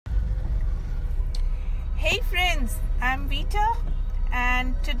Hey friends, I'm Vita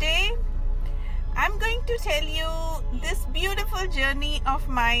and today I'm going to tell you this beautiful journey of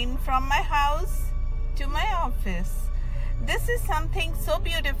mine from my house to my office. This is something so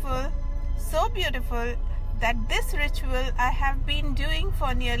beautiful that this ritual I have been doing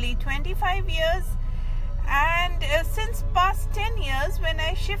for nearly 25 years, and since past 10 years when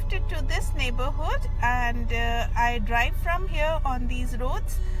I shifted to this neighborhood and I drive from here on these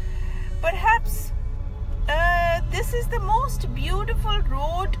roads. Perhaps this is the most beautiful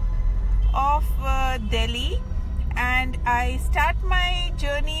road of Delhi, and I start my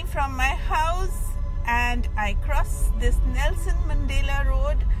journey from my house and I cross this Nelson Mandela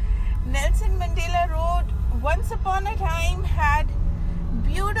Road. Nelson Mandela Road once upon a time had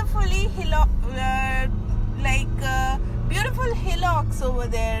beautiful hillocks over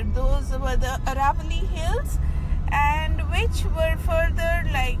there. Those were the Aravalli Hills, and which were further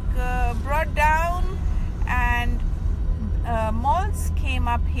brought down, and malls came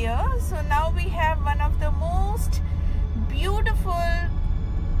up here. So now we have one of the most beautiful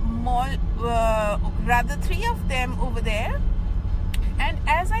rather three of them over there. And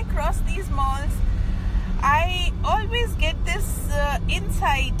as I cross these malls, I always get this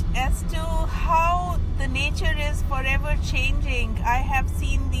insight as to how the nature is forever changing. I have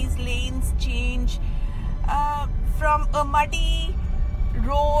seen these lanes change from a muddy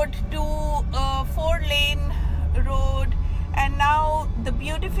road to a 4-lane road, and now the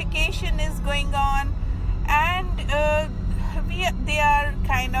beautification is going on, and they are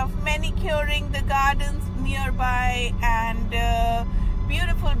kind of manicuring the gardens nearby, and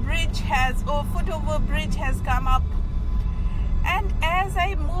beautiful footover bridge has come up. And as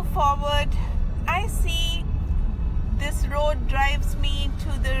I move forward, I see this road drives me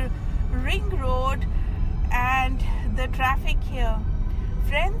to the ring road and the traffic here.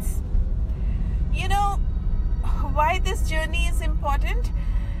 Friends, you know why this journey is important?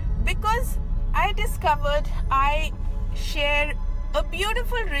 Because I discovered I share a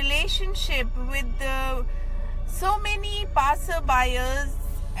beautiful relationship with so many passerbyers,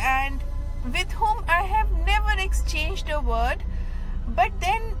 and with whom I have never exchanged a word, but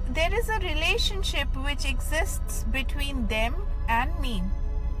then there is a relationship which exists between them and me.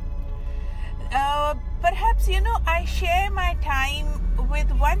 Perhaps I share my time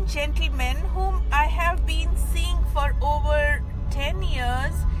with one gentleman whom I have been seeing for over 10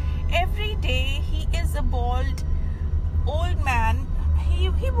 years. Every day he is a bald old man. He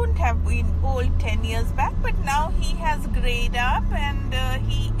wouldn't have been old 10 years back, but now he has grayed up, and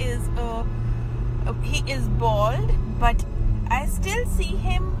he is bald, but I still see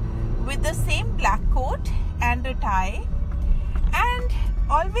him with the same black coat and a tie, and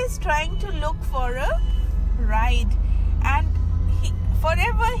always trying to look for a ride. And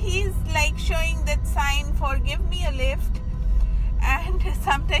he's like showing that sign for "Give me a lift." And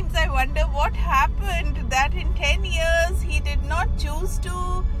sometimes I wonder what happened, that in 10 years he did not choose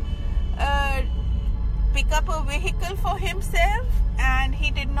to pick up a vehicle for himself, and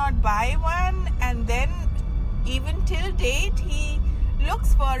he did not buy one, and then even till date he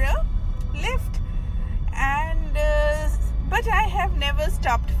looks for a lift. And but I have never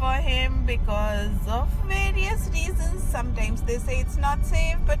stopped for him because of various reasons. Sometimes they say it's not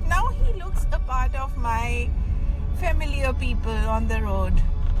safe, but now he looks a part of my familiar people on the road.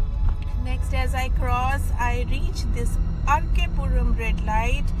 Next, as I cross, I reach this Arkepuram red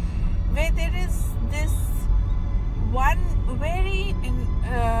light, where there is this one very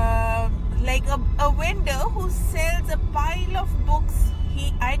a vendor who sells a pile of books.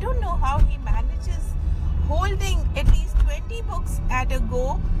 I don't know how he manages holding at least 20 books at a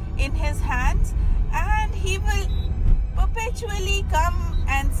go in his hands, and he will perpetually come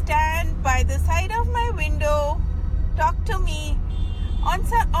and stand by the side of my window, talk to me.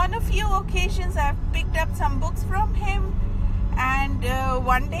 On a few occasions I've picked up some books from him, and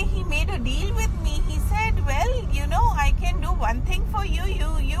one day he made a deal with me. He said, well, I can do one thing for you.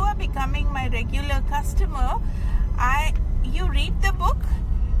 You are becoming my regular customer. You read the book,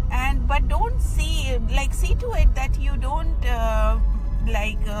 but don't see to it that you don't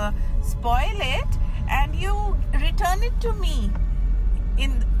spoil it, and you return it to me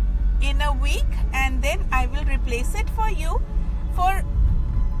in a week, and then I will replace it for you for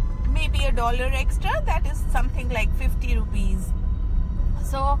maybe $1 extra. That is something like 50 rupees.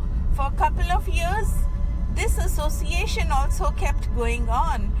 So for a couple of years this association also kept going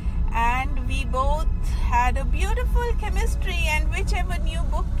on, and we both had a beautiful chemistry, and whichever new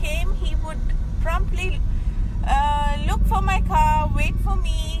book came, he would promptly look for my car, wait for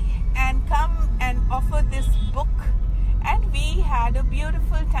me, and come and offer this book, and we had a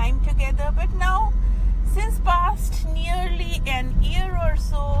beautiful time together. But now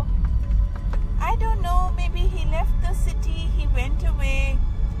I don't know, maybe he left the city, he went away,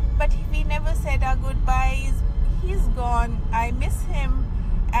 but we never said our goodbyes. He's gone. I miss him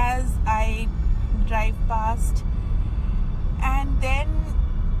as I drive past. And then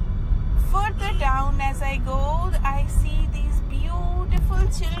further down as I go, I see these beautiful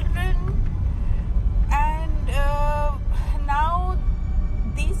children, and now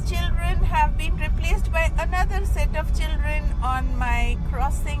these children have been replaced by another set of children on my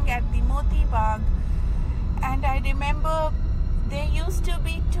crossing at the Moti Bagh. And I remember there used to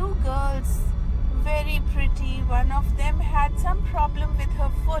be two girls, very pretty. One of them had some problem with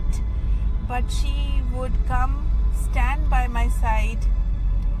her foot, but she would come stand by my side,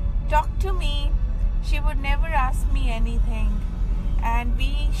 talk to me. She would never ask me anything, and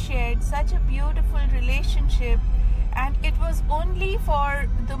we shared such a beautiful relationship. And it was only for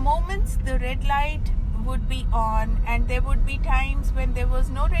the moments the red light would be on, and there would be times when there was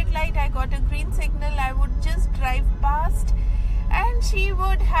no red light, I got a green signal, I would just drive past and she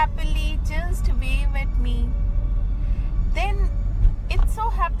would happily just wave at me. Then it so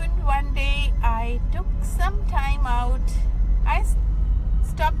happened one day I took some time out. I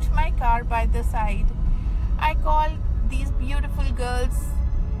stopped my car by the side. I called these beautiful girls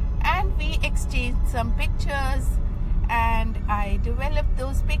and we exchanged some pictures, and I developed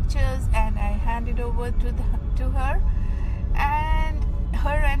those pictures and I handed over to her and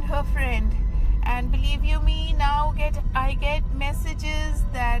her friend. And believe you me, now I get messages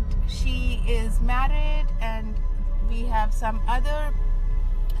that she is married, and we have some other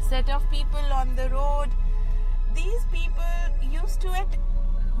set of people on the road. These people used to at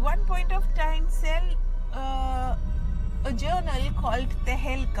one point of time sell a journal called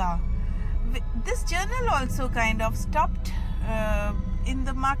Tehelka. This journal also kind of stopped in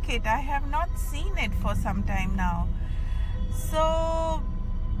the market. I have not seen it for some time now. So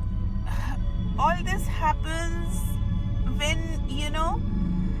all this happens when,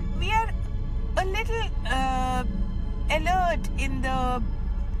 we are a little alert in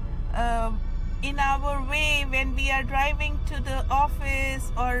our way when we are driving to the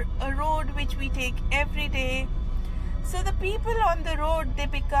office or a road which we take every day. So the people on the road, they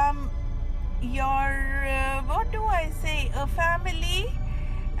become your a family,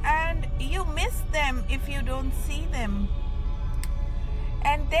 and you miss them if you don't see them.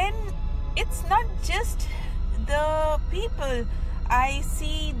 And then it's not just the people. I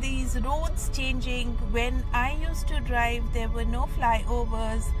see these roads changing. When I used to drive, there were no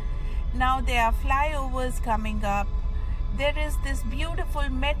flyovers. Now there are flyovers coming up. There is this beautiful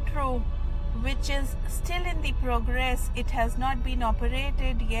metro which is still in the progress. It has not been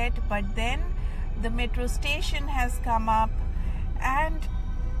operated yet, but then the metro station has come up and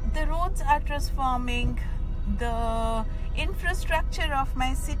the roads are transforming. The infrastructure of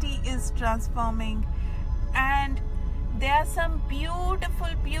my city is transforming, and there are some beautiful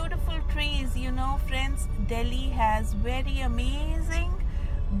trees. Friends, Delhi has very amazing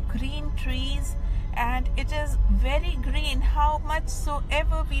green trees, and it is very green. How much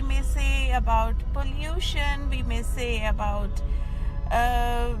soever we may say about pollution, we may say about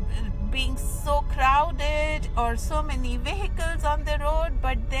being so crowded or so many vehicles on the road,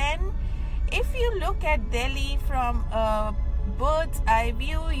 but then if you look at Delhi from a bird's eye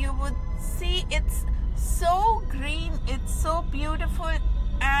view, you would see it's so green, it's so beautiful,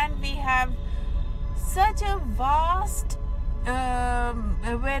 and we have such a vast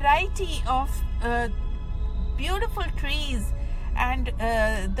variety of beautiful trees. And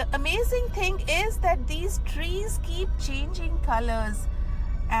the amazing thing is that these trees keep changing colors.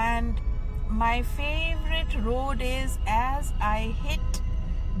 And my favorite road is as I hit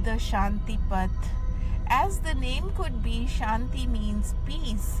the Shanti Path. As the name could be, Shanti means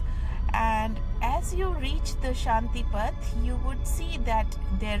peace. And as you reach the Shanti Path, you would see that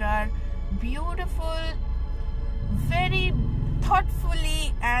there are beautiful, very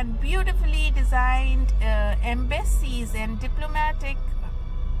thoughtfully and beautifully designed embassies and diplomatic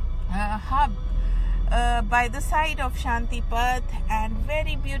hub by the side of Shanti Path, and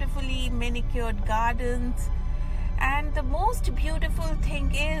very beautifully manicured gardens. And the most beautiful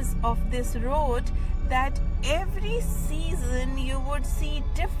thing is of this road that every season you would see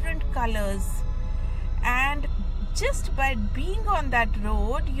different colors, and just by being on that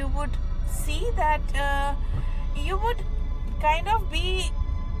road you would see that you would kind of be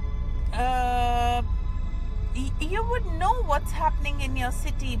you would know what's happening in your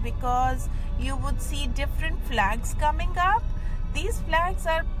city, because you would see different flags coming up. These flags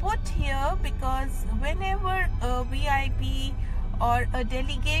are put here because whenever a VIP or a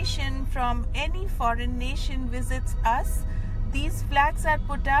delegation from any foreign nation visits us, these flags are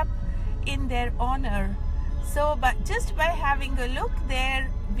put up in their honor. So, but just by having a look there,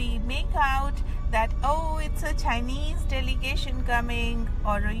 we make out that, oh, it's a Chinese delegation coming,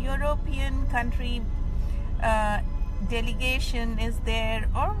 or a European country delegation is there,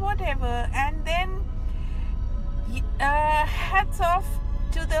 or whatever. And then hats off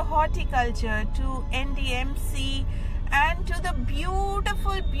to the horticulture, to NDMC, and to the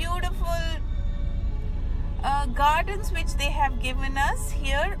beautiful gardens which they have given us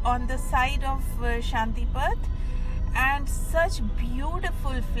here on the side of Shantipath. And such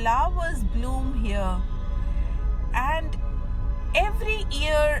beautiful flowers bloom here. And every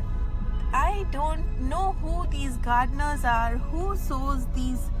year, I don't know who these gardeners are, who sows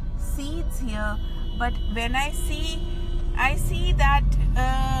these seeds here, but when I see that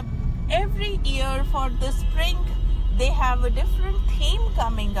every year for the spring they have a different theme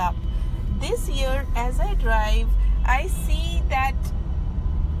coming up. This year, as I drive, I see that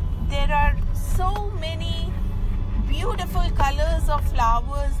there are so many beautiful colors of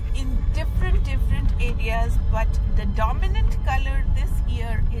flowers in different areas, but the dominant color this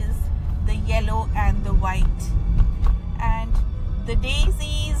year is the yellow and the white. And the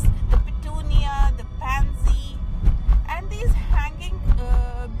daisies, the petunia, the pansy, and these hanging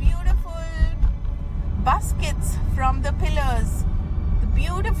beautiful baskets from the pillars. The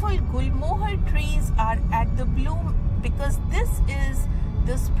beautiful gulmohar trees are at the bloom because this is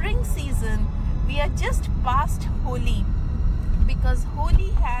the spring season. We are just past Holi, because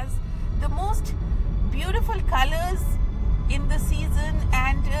Holi has the most beautiful colors in the season,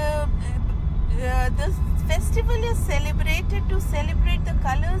 and the festival is celebrated to celebrate the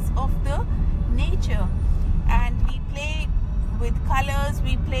colors of the nature. And we play with colors,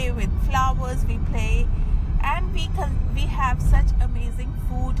 we play with flowers, we play, and we have such amazing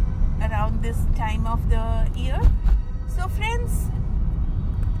food around this time of the year. So friends,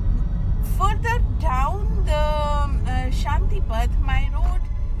 further down the Shantipath, my road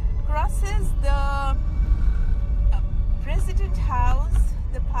crosses the President House,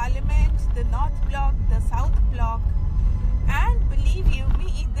 the Parliament, the North Block, the South Block, and believe you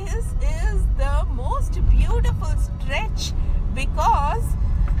me, this is the most beautiful stretch, because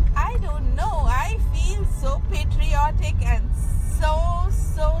I don't know, I feel so patriotic and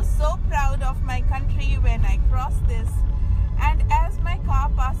so proud of my country when I cross this. And as my car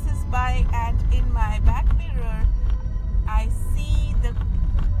passes by, and in my back mirror I see the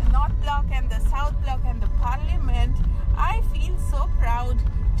North Block and the South Block and the Parliament, I feel so proud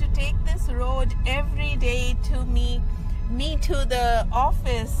to take this road every day to me to the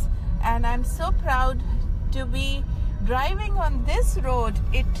office. And I'm so proud to be driving on this road.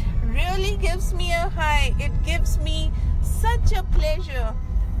 It really gives me a high. It gives me such a pleasure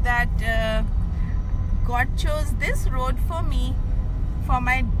that God chose this road for me, for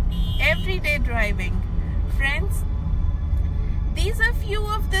my everyday driving. Friends, these are few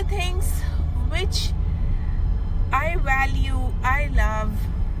of the things which I value, I love.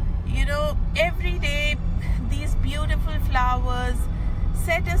 You know, every day these beautiful flowers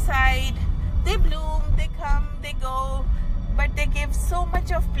set aside, they bloom, they come, they go, but they give so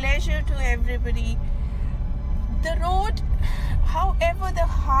much of pleasure to everybody. The road, however the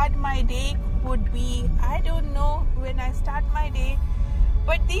hard my day would be, I don't know when I start my day,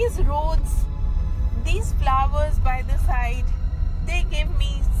 but these roads, these flowers by the side, they give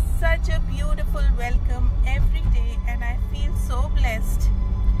me such a beautiful welcome every day, and I feel so blessed.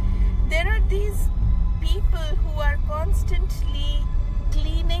 There are these people who are constantly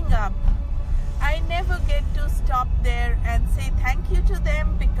cleaning up. I never get to stop there and say thank you to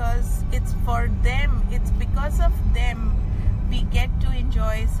them, because it's for them, it's because of them we get to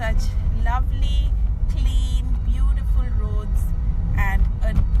enjoy such lovely, clean, beautiful roads and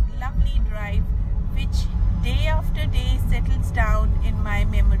a lovely drive which day after day settles down in my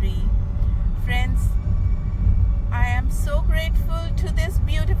memory. Friends, I am so grateful to this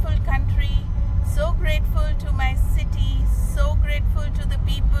beautiful country, so grateful to my city, so grateful to the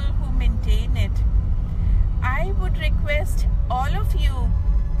people who maintain it. I would request all of you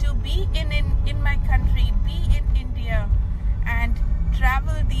to be in my country, be in India, and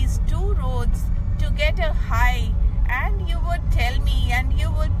travel these two roads to get a high, and you would tell me and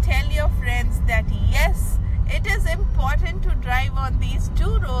you would tell your friends that yes, it is important to drive on these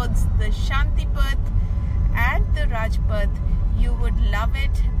two roads, the Shantipath and the Rajpath. You would love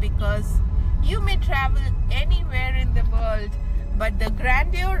it, because you may travel anywhere in the world, but the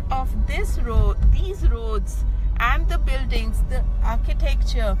grandeur of this road, these roads and the buildings, the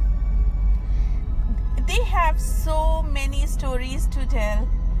architecture, they have so many stories to tell,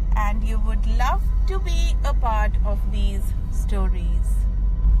 and you would love to be a part of these stories.